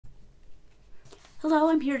Hello,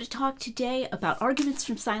 I'm here to talk today about arguments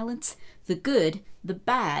from silence, the good, the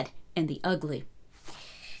bad, and the ugly.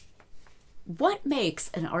 What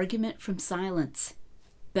makes an argument from silence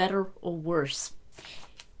better or worse?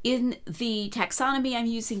 In the taxonomy I'm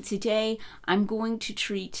using today, I'm going to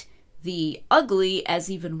treat the ugly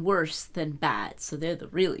as even worse than bad, so they're the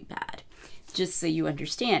really bad, just so you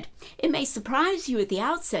understand. It may surprise you at the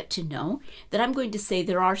outset to know that I'm going to say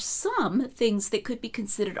there are some things that could be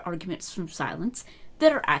considered arguments from silence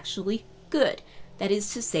that are actually good. That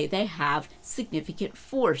is to say, they have significant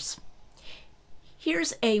force.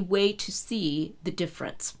 Here's a way to see the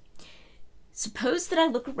difference. Suppose that I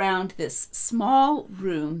look around this small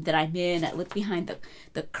room that I'm in. I look behind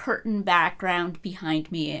the curtain background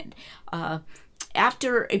behind me, and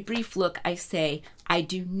after a brief look, I say, I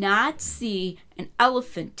do not see an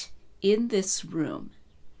elephant in this room.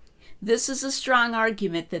 This is a strong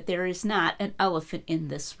argument that there is not an elephant in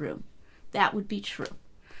this room. That would be true,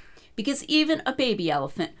 because even a baby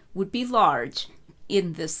elephant would be large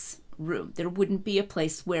in this room. There wouldn't be a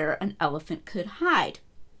place where an elephant could hide.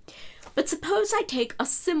 But suppose I take a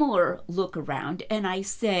similar look around and I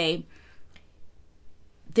say,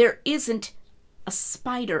 there isn't a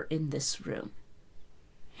spider in this room.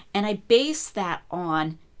 And I base that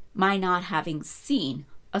on my not having seen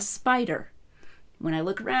a spider. When I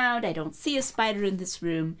look around, I don't see a spider in this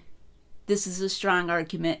room. This is a strong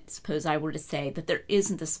argument. Suppose I were to say that there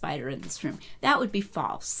isn't a spider in this room. That would be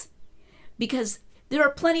false, because there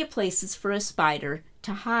are plenty of places for a spider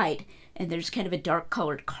to hide, and there's kind of a dark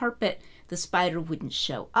colored carpet. The spider wouldn't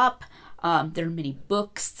show up. There are many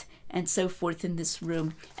books and so forth in this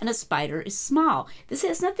room, and a spider is small. This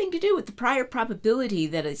has nothing to do with the prior probability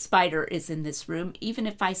that a spider is in this room. Even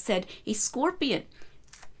if I said a scorpion,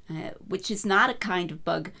 which is not a kind of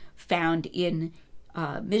bug found in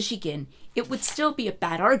Michigan, it would still be a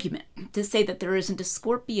bad argument to say that there isn't a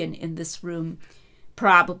scorpion in this room,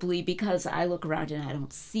 probably because I look around and I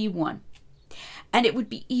don't see one. And it would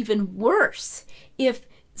be even worse if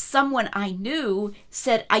someone I knew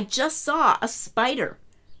said, I just saw a spider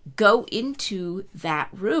go into that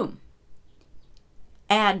room.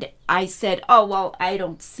 And I said, oh, well, I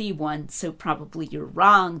don't see one, so probably you're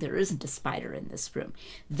wrong. There isn't a spider in this room.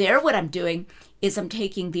 There, what I'm doing is I'm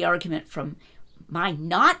taking the argument from my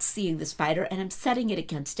not seeing the spider and I'm setting it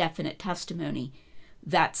against definite testimony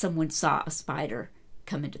that someone saw a spider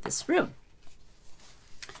come into this room.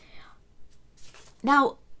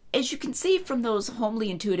 Now, as you can see from those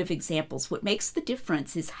homely intuitive examples, what makes the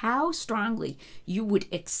difference is how strongly you would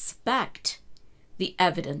expect the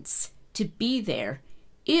evidence to be there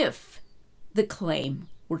if the claim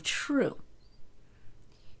were true.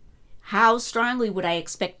 How strongly would I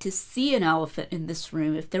expect to see an elephant in this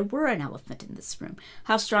room if there were an elephant in this room?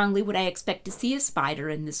 How strongly would I expect to see a spider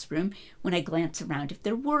in this room when I glance around if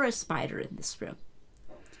there were a spider in this room?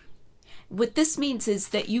 What this means is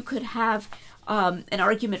that you could have an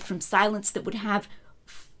argument from silence that would have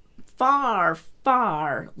far,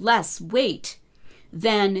 far less weight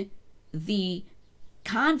than the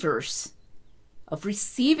converse of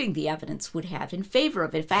receiving the evidence would have in favor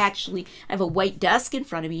of it. If I have a white desk in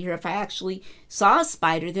front of me here, if I actually saw a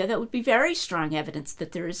spider there, that would be very strong evidence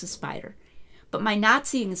that there is a spider. But my not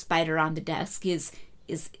seeing a spider on the desk is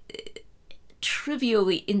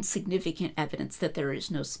trivially insignificant evidence that there is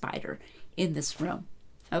no spider in this room.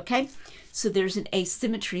 Okay? So there's an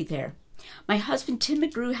asymmetry there. My husband, Tim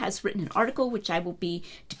McGrew, has written an article, which I will be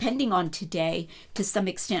depending on today to some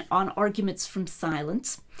extent, on arguments from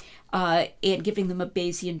silence and giving them a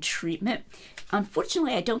Bayesian treatment.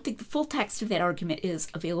 Unfortunately, I don't think the full text of that argument is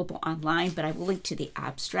available online, but I will link to the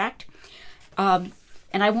abstract. And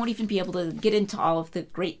I won't even be able to get into all of the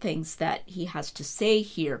great things that he has to say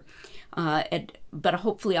here. But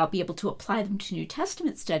hopefully I'll be able to apply them to New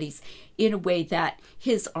Testament studies in a way that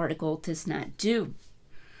his article does not do.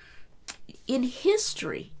 In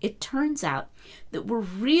history, it turns out that we're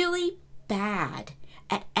really bad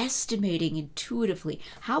at estimating intuitively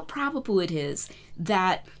how probable it is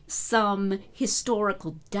that some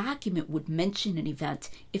historical document would mention an event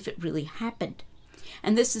if it really happened.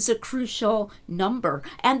 And this is a crucial number,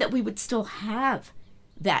 and that we would still have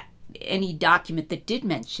that any document that did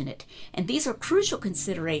mention it. And these are crucial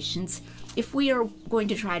considerations if we are going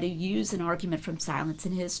to try to use an argument from silence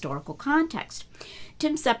in a historical context.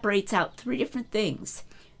 Tim separates out three different things.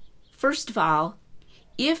 First of all,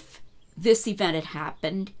 if this event had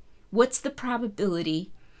happened, what's the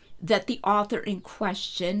probability that the author in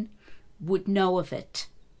question would know of it?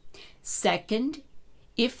 Second,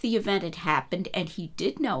 if the event had happened and he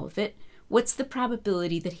did know of it, what's the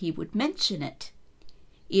probability that he would mention it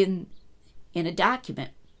in a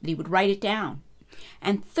document, that he would write it down?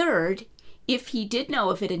 And third, if he did know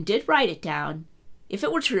of it and did write it down, if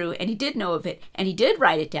it were true and he did know of it and he did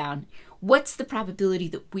write it down, what's the probability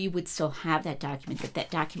that we would still have that document, that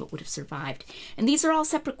that document would have survived? And these are all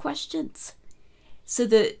separate questions. So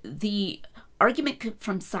the argument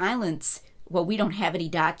from silence, well, we don't have any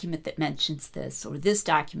document that mentions this, or this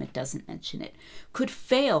document doesn't mention it, could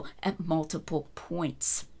fail at multiple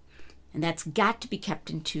points. And that's got to be kept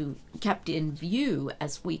in view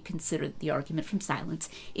as we consider the argument from silence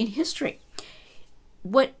in history.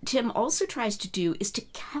 What Tim also tries to do is to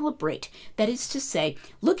calibrate. That is to say,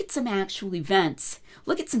 look at some actual events,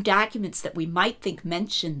 look at some documents that we might think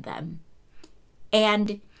mention them,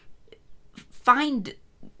 and find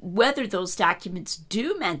whether those documents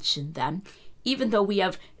do mention them, even though we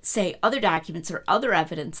have, say, other documents or other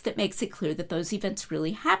evidence that makes it clear that those events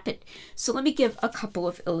really happened. So let me give a couple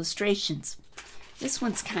of illustrations. This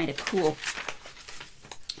one's kind of cool.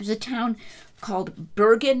 There's a town called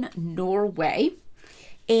Bergen, Norway,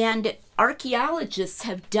 and archaeologists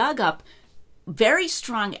have dug up very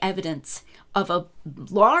strong evidence of a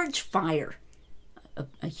large fire,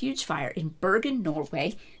 a huge fire in Bergen,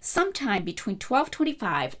 Norway, sometime between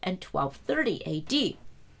 1225 and 1230 AD.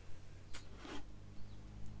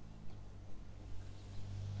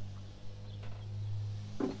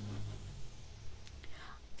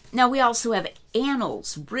 Now, we also have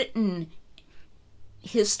annals, written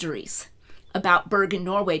histories about Bergen,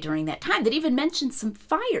 Norway during that time that even mention some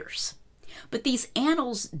fires. But these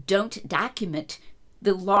annals don't document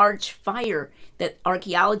the large fire that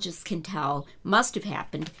archaeologists can tell must have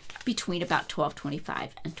happened between about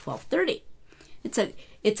 1225 and 1230.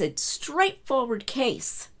 It's a straightforward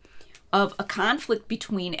case of a conflict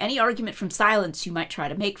between any argument from silence you might try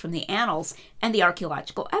to make from the annals and the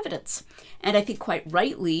archaeological evidence. And I think quite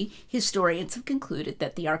rightly, historians have concluded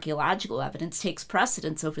that the archaeological evidence takes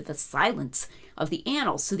precedence over the silence of the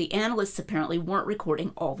annals. So the annalists apparently weren't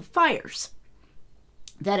recording all the fires.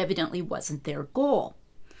 That evidently wasn't their goal.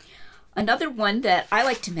 Another one that I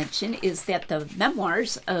like to mention is that the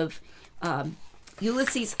memoirs of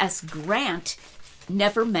Ulysses S. Grant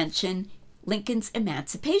never mention Lincoln's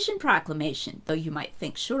Emancipation Proclamation, though you might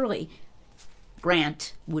think surely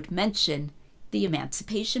Grant would mention the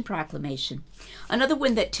Emancipation Proclamation. Another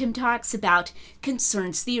one that Tim talks about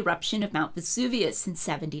concerns the eruption of Mount Vesuvius in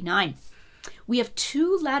 79. We have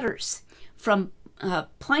two letters from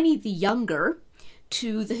Pliny the Younger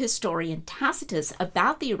to the historian Tacitus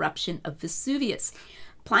about the eruption of Vesuvius.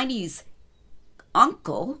 Pliny's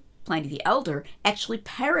uncle, Pliny the Elder, actually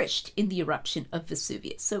perished in the eruption of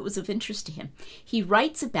Vesuvius, so it was of interest to him. He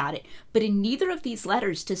writes about it, but in neither of these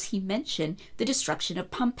letters does he mention the destruction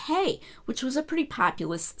of Pompeii, which was a pretty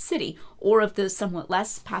populous city, or of the somewhat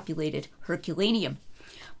less populated Herculaneum.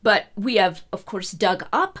 But we have, of course, dug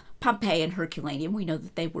up Pompeii and Herculaneum. We know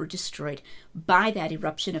that they were destroyed by that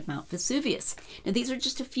eruption of Mount Vesuvius. Now, these are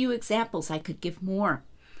just a few examples. I could give more.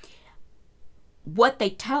 What they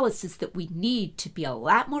tell us is that we need to be a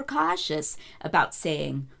lot more cautious about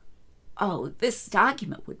saying, oh, this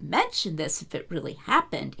document would mention this if it really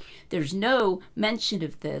happened. There's no mention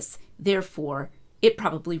of this, therefore it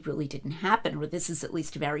probably really didn't happen, or this is at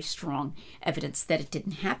least very strong evidence that it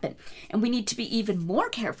didn't happen. And we need to be even more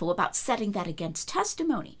careful about setting that against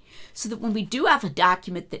testimony, so that when we do have a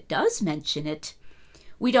document that does mention it,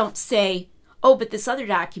 we don't say, oh, but this other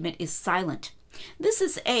document is silent. This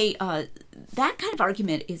is that kind of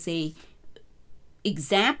argument is a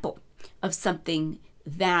example of something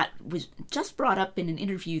that was just brought up in an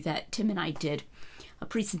interview that Tim and I did, a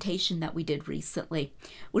presentation that we did recently,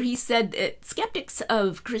 where he said that skeptics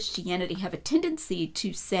of Christianity have a tendency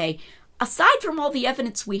to say, aside from all the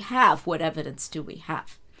evidence we have, what evidence do we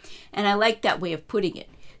have? And I like that way of putting it.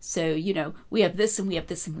 So, we have this and we have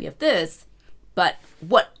this and we have this, but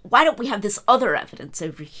why don't we have this other evidence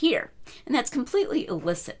over here? And that's completely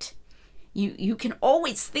illicit. You can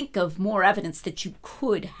always think of more evidence that you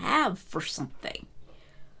could have for something,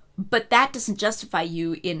 but that doesn't justify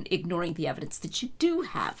you in ignoring the evidence that you do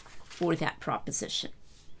have for that proposition.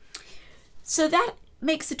 So that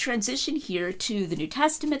makes a transition here to the New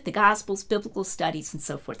Testament, the Gospels, biblical studies, and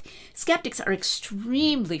so forth. Skeptics are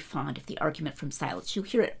extremely fond of the argument from silence. You'll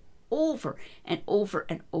hear it over and over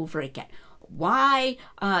and over again. Why,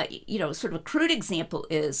 sort of a crude example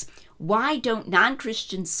is, why don't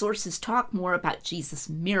non-Christian sources talk more about Jesus'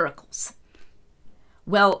 miracles?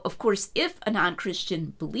 Well, of course, if a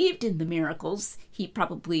non-Christian believed in the miracles, he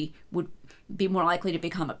probably would be more likely to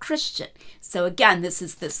become a Christian. So again, this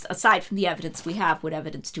is this, aside from the evidence we have, what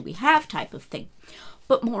evidence do we have type of thing.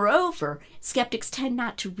 But moreover, skeptics tend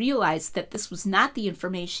not to realize that this was not the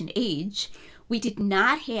information age, we did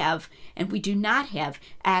not have, and we do not have,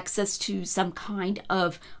 access to some kind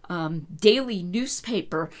of daily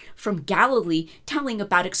newspaper from Galilee telling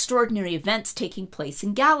about extraordinary events taking place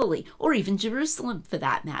in Galilee, or even Jerusalem for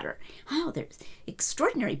that matter. Oh, there's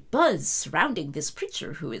extraordinary buzz surrounding this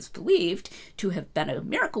preacher who is believed to have been a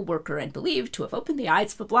miracle worker and believed to have opened the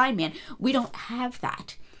eyes of a blind man. We don't have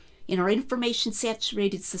that. In our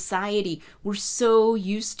information-saturated society, we're so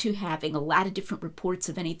used to having a lot of different reports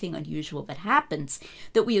of anything unusual that happens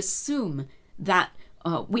that we assume that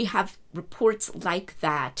we have reports like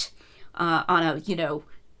that on a,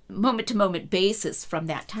 moment-to-moment basis from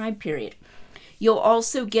that time period. You'll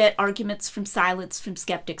also get arguments from silence from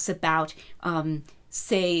skeptics about,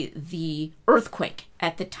 say, the earthquake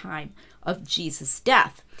at the time of Jesus'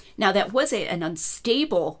 death. Now, that was an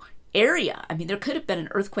unstable area. I mean, there could have been an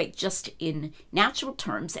earthquake just in natural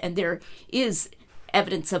terms, and there is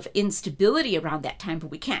evidence of instability around that time, but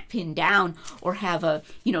we can't pin down or have a,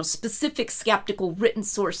 specific skeptical written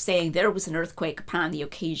source saying there was an earthquake upon the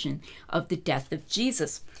occasion of the death of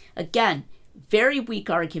Jesus. Again, very weak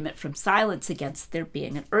argument from silence against there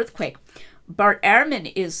being an earthquake. Bart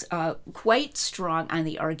Ehrman is quite strong on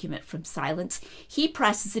the argument from silence. He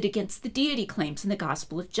presses it against the deity claims in the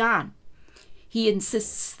Gospel of John. He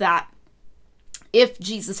insists that if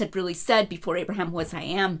Jesus had really said, before Abraham was, I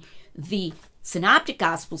am, the Synoptic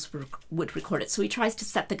Gospels would record it. So he tries to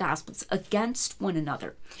set the Gospels against one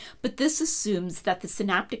another. But this assumes that the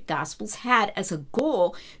Synoptic Gospels had as a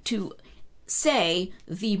goal to say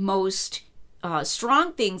the most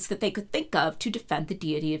strong things that they could think of to defend the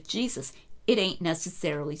deity of Jesus. It ain't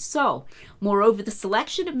necessarily so. Moreover, the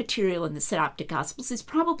selection of material in the Synoptic Gospels is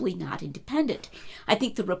probably not independent. I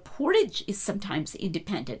think the reportage is sometimes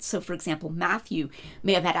independent. So, for example, Matthew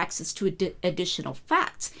may have had access to additional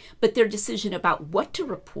facts, but their decision about what to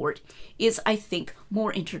report is, I think,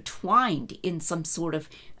 more intertwined in some sort of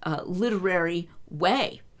literary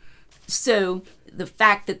way. So the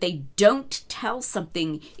fact that they don't tell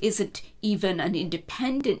something isn't even an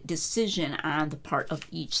independent decision on the part of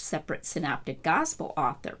each separate synoptic gospel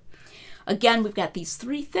author. Again, we've got these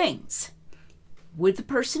three things. Would the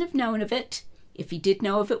person have known of it? If he did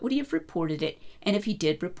know of it, would he have reported it? And if he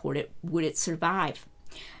did report it, would it survive?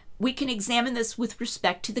 We can examine this with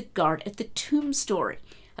respect to the guard at the tomb story,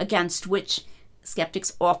 against which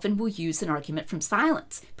skeptics often will use an argument from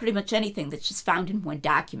silence, pretty much anything that's just found in one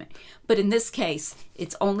document. But in this case,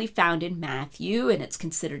 it's only found in Matthew, and it's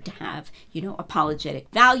considered to have, apologetic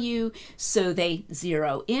value, so they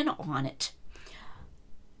zero in on it.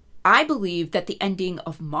 I believe that the ending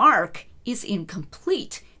of Mark is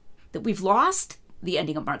incomplete, that we've lost the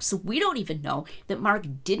ending of Mark, so we don't even know that Mark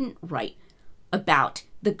didn't write about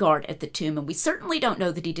the guard at the tomb, and we certainly don't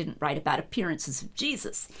know that he didn't write about appearances of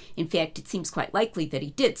Jesus. In fact, it seems quite likely that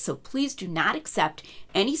he did, so please do not accept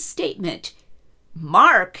any statement.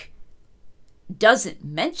 Mark doesn't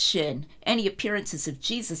mention any appearances of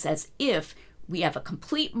Jesus as if we have a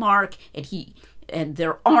complete Mark and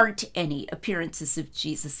there aren't any appearances of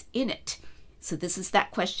Jesus in it. So this is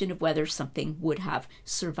that question of whether something would have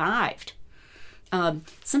survived.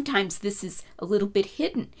 Sometimes this is a little bit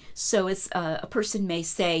hidden. So as a person may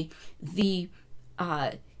say, the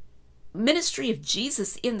ministry of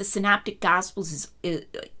Jesus in the Synoptic Gospels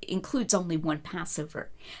includes only one Passover,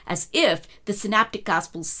 as if the Synoptic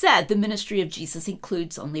Gospels said the ministry of Jesus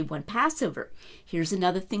includes only one Passover. Here's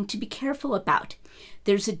another thing to be careful about.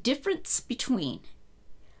 There's a difference between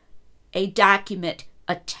a document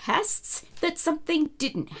attests that something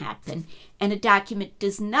didn't happen and a document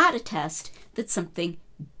does not attest that something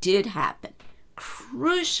did happen.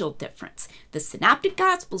 Crucial difference. The Synoptic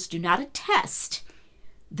Gospels do not attest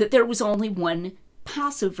that there was only one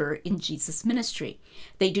Passover in Jesus' ministry.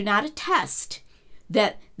 They do not attest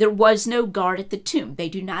that there was no guard at the tomb. They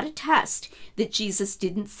do not attest that Jesus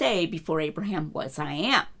didn't say, before Abraham was, I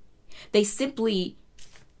am. They simply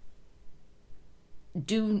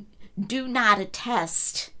do not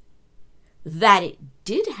attest that it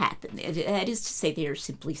did happen. That is to say, they are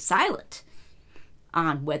simply silent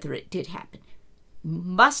on whether it did happen.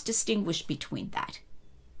 Must distinguish between that.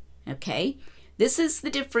 Okay? This is the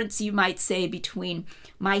difference, you might say, between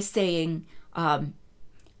my saying,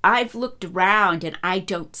 I've looked around and I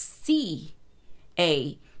don't see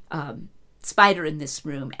a spider in this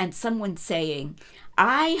room, and someone saying,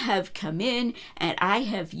 I have come in and I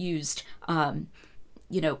have used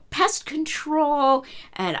pest control,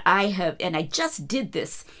 and I just did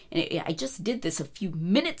this, and I just did this a few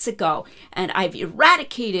minutes ago, and I've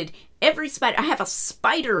eradicated every spider. I have a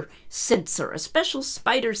spider sensor, a special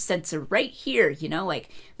spider sensor right here,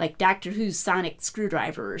 like Doctor Who's sonic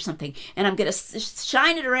screwdriver or something, and I'm going to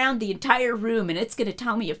shine it around the entire room, and it's going to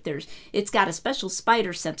tell me if it's got a special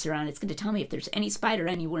spider sensor on it. It's going to tell me if there's any spider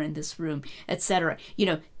anywhere in this room, etc.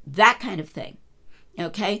 That kind of thing.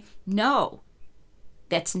 Okay? No.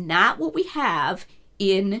 That's not what we have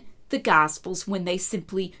in the Gospels when they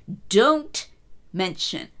simply don't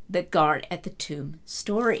mention the guard at the tomb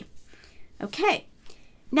story. Okay,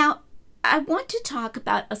 now I want to talk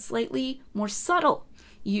about a slightly more subtle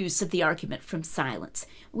use of the argument from silence.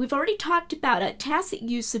 We've already talked about a tacit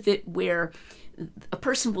use of it where a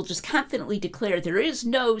person will just confidently declare there is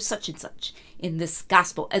no such and such in this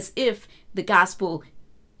Gospel, as if the Gospel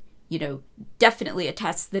definitely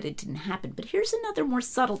attests that it didn't happen. But here's another more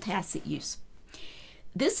subtle tacit use.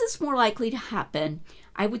 This is more likely to happen,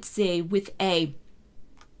 I would say, with a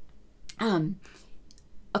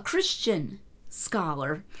Christian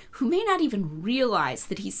scholar who may not even realize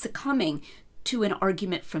that he's succumbing to an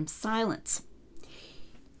argument from silence.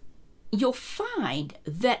 You'll find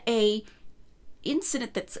that a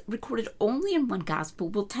incident that's recorded only in one gospel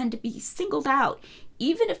will tend to be singled out,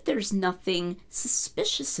 even if there's nothing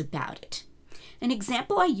suspicious about it. An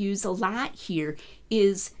example I use a lot here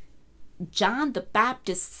is John the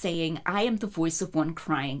Baptist saying, "I am the voice of one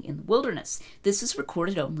crying in the wilderness." This is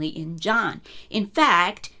recorded only in John. In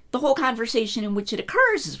fact, the whole conversation in which it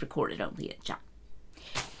occurs is recorded only in John.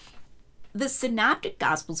 The Synoptic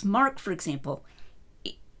Gospels, Mark, for example,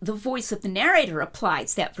 the voice of the narrator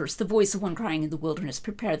applies that verse, "the voice of one crying in the wilderness,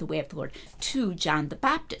 prepare the way of the Lord," to John the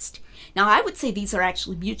Baptist. Now, I would say these are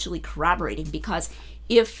actually mutually corroborating, because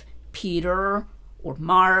if Peter or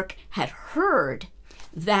Mark had heard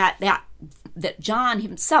that John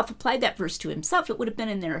himself applied that verse to himself, it would have been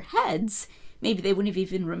in their heads. Maybe they wouldn't have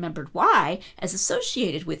even remembered why, as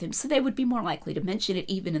associated with him, so they would be more likely to mention it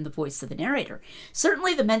even in the voice of the narrator.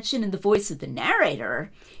 Certainly the mention in the voice of the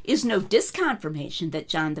narrator is no disconfirmation that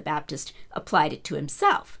John the Baptist applied it to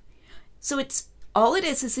himself. So all it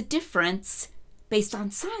is a difference based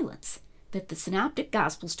on silence, that the Synoptic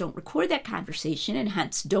Gospels don't record that conversation and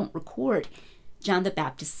hence don't record John the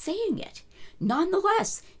Baptist saying it.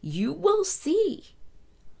 Nonetheless, you will see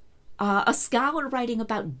a scholar writing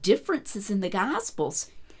about differences in the Gospels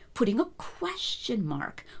putting a question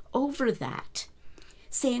mark over that,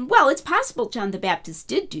 saying, well, it's possible John the Baptist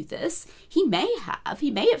did do this. He may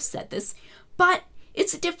have said this, but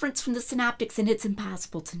it's a difference from the Synoptics, and it's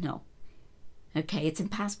impossible to know. Okay, it's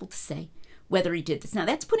impossible to say whether he did this. Now,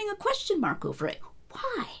 that's putting a question mark over it.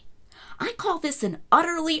 Why? I call this an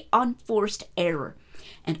utterly unforced error.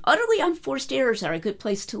 And utterly unforced errors are a good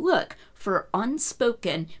place to look for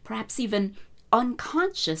unspoken, perhaps even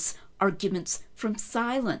unconscious arguments from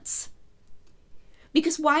silence.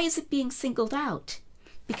 Because why is it being singled out?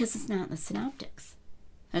 Because it's not in the Synoptics.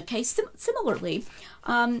 Okay, similarly,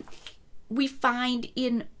 we find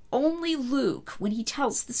in only Luke, when he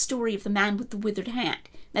tells the story of the man with the withered hand,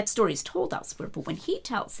 that story is told elsewhere, but when he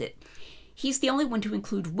tells it, he's the only one to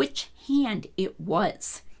include which hand it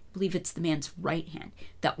was. I believe it's the man's right hand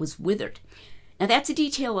that was withered. Now, that's a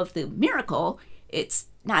detail of the miracle. It's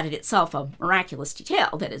not in itself a miraculous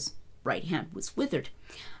detail that his right hand was withered.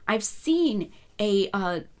 I've seen a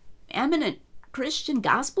eminent Christian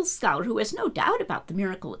gospel scholar who has no doubt about the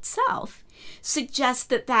miracle itself suggest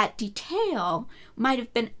that detail might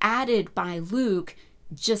have been added by Luke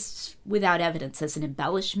just without evidence, as an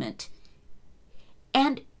embellishment.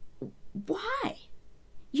 And why?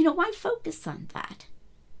 Why focus on that?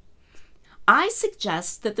 I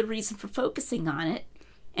suggest that the reason for focusing on it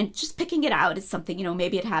and just picking it out as something,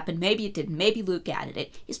 maybe it happened, maybe it didn't, maybe Luke added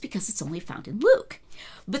it, is because it's only found in Luke.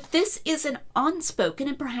 But this is an unspoken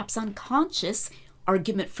and perhaps unconscious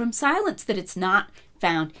argument from silence, that it's not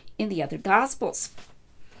found in the other Gospels.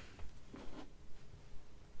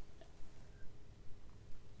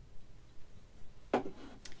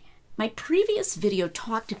 My previous video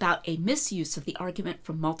talked about a misuse of the argument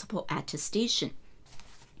from multiple attestation,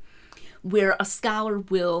 where a scholar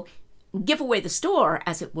will give away the store,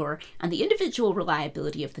 as it were, on the individual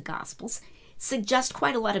reliability of the Gospels, suggest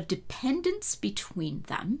quite a lot of dependence between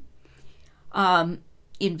them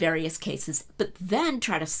in various cases, but then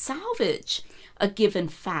try to salvage a given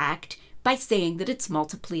fact by saying that it's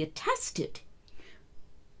multiply attested.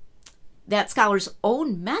 That scholar's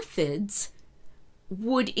own methods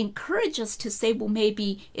would encourage us to say, well,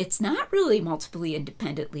 maybe it's not really multiply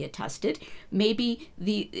independently attested. Maybe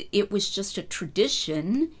it was just a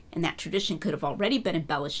tradition and that tradition could have already been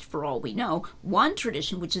embellished for all we know. One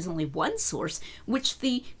tradition, which is only one source, which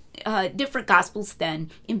the different Gospels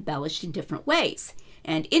then embellished in different ways.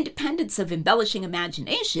 And independence of embellishing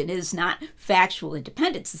imagination is not factual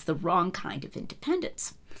independence. It's the wrong kind of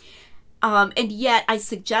independence. And yet I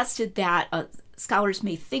suggested that scholars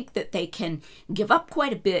may think that they can give up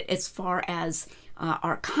quite a bit as far as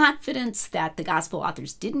our confidence that the gospel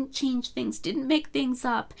authors didn't change things, didn't make things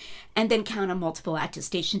up, and then count on multiple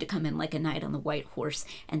attestation to come in like a knight on the white horse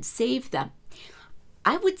and save them.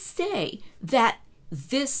 I would say that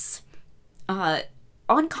this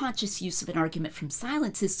unconscious use of an argument from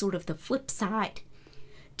silence is sort of the flip side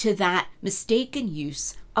to that mistaken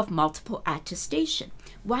use of multiple attestation.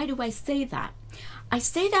 Why do I say that? I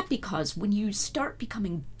say that because when you start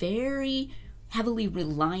becoming very heavily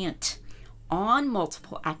reliant on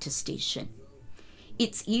multiple attestation,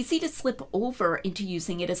 it's easy to slip over into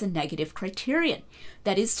using it as a negative criterion.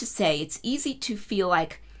 That is to say, it's easy to feel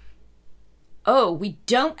like, oh, we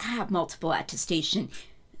don't have multiple attestation.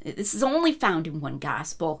 This is only found in one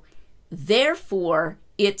gospel. Therefore,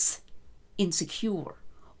 it's insecure,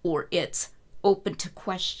 or it's open to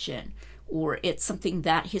question, or it's something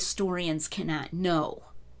that historians cannot know.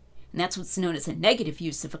 And that's what's known as a negative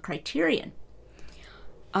use of a criterion.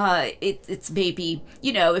 It's maybe,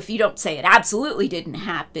 if you don't say it absolutely didn't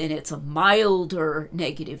happen, it's a milder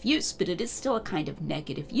negative use, but it is still a kind of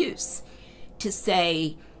negative use. To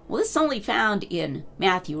say, well, this is only found in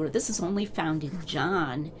Matthew, or this is only found in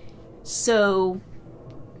John, so,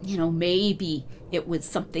 maybe it was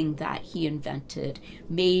something that he invented,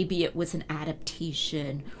 maybe it was an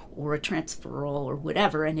adaptation, or a transferal, or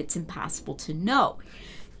whatever, and it's impossible to know.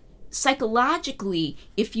 Psychologically,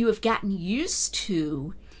 if you have gotten used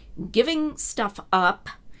to giving stuff up,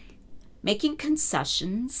 making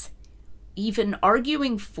concessions, even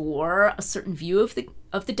arguing for a certain view of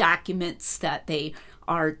the documents that they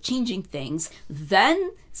are changing things,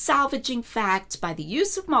 then salvaging facts by the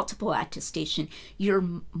use of multiple attestation,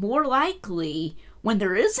 you're more likely, when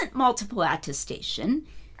there isn't multiple attestation,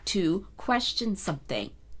 to question something.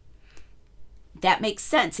 That makes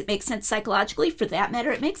sense. It makes sense psychologically. For that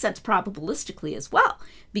matter, it makes sense probabilistically as well,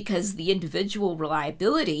 because the individual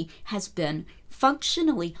reliability has been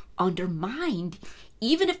functionally undermined,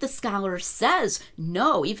 even if the scholar says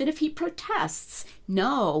no, even if he protests,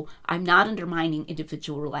 no, I'm not undermining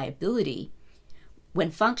individual reliability. When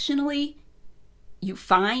functionally you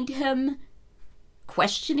find him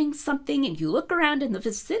questioning something and you look around in the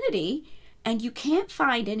vicinity and you can't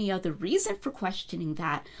find any other reason for questioning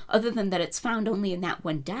that other than that it's found only in that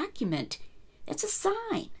one document, it's a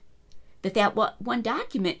sign that that one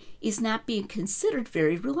document is not being considered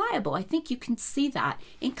very reliable. I think you can see that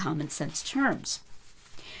in common sense terms.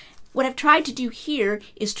 What I've tried to do here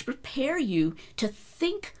is to prepare you to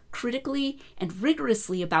think critically and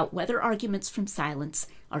rigorously about whether arguments from silence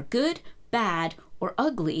are good, bad, or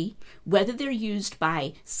ugly, whether they're used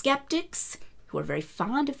by skeptics who are very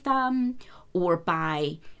fond of them, or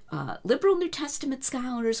by liberal New Testament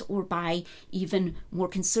scholars, or by even more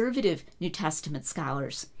conservative New Testament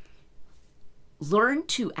scholars. Learn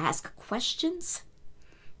to ask questions.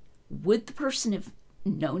 Would the person have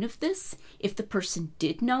known of this? If the person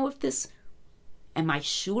did know of this, am I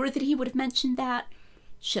sure that he would have mentioned that?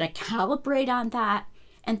 Should I calibrate on that?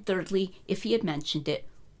 And thirdly, if he had mentioned it,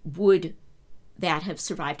 would that have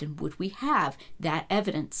survived, and would we have that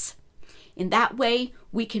evidence? In that way,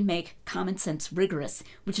 we can make common sense rigorous,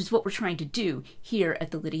 which is what we're trying to do here at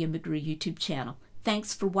the Lydia McGrew YouTube channel.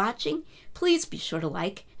 Thanks for watching. Please be sure to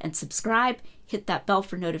like and subscribe, hit that bell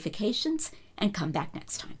for notifications, and come back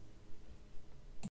next time.